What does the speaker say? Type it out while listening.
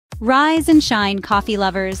Rise and shine, coffee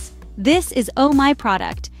lovers. This is Oh My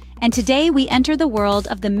Product, and today we enter the world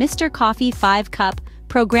of the Mr. Coffee 5-Cup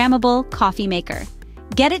Programmable Coffee Maker.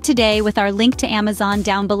 Get it today with our link to Amazon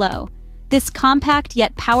down below. This compact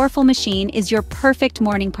yet powerful machine is your perfect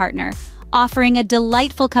morning partner, offering a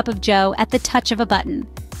delightful cup of joe at the touch of a button.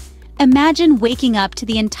 Imagine waking up to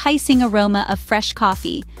the enticing aroma of fresh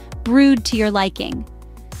coffee, brewed to your liking.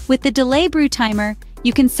 With the delay brew timer,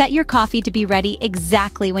 you can set your coffee to be ready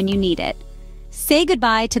exactly when you need it. Say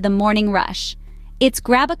goodbye to the morning rush. Its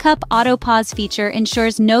Grab a Cup Auto Pause feature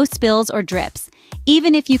ensures no spills or drips,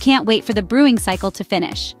 even if you can't wait for the brewing cycle to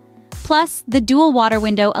finish. Plus, the dual water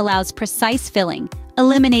window allows precise filling,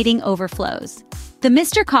 eliminating overflows. The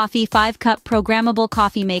Mr. Coffee 5-Cup Programmable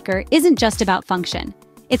Coffee Maker isn't just about function.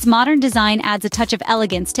 Its modern design adds a touch of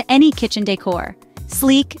elegance to any kitchen decor.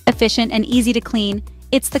 Sleek, efficient, and easy to clean,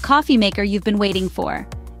 it's the coffee maker you've been waiting for.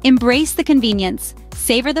 Embrace the convenience,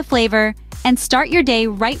 savor the flavor, and start your day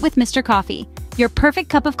right with Mr. Coffee. Your perfect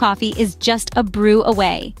cup of coffee is just a brew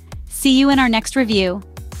away. See you in our next review.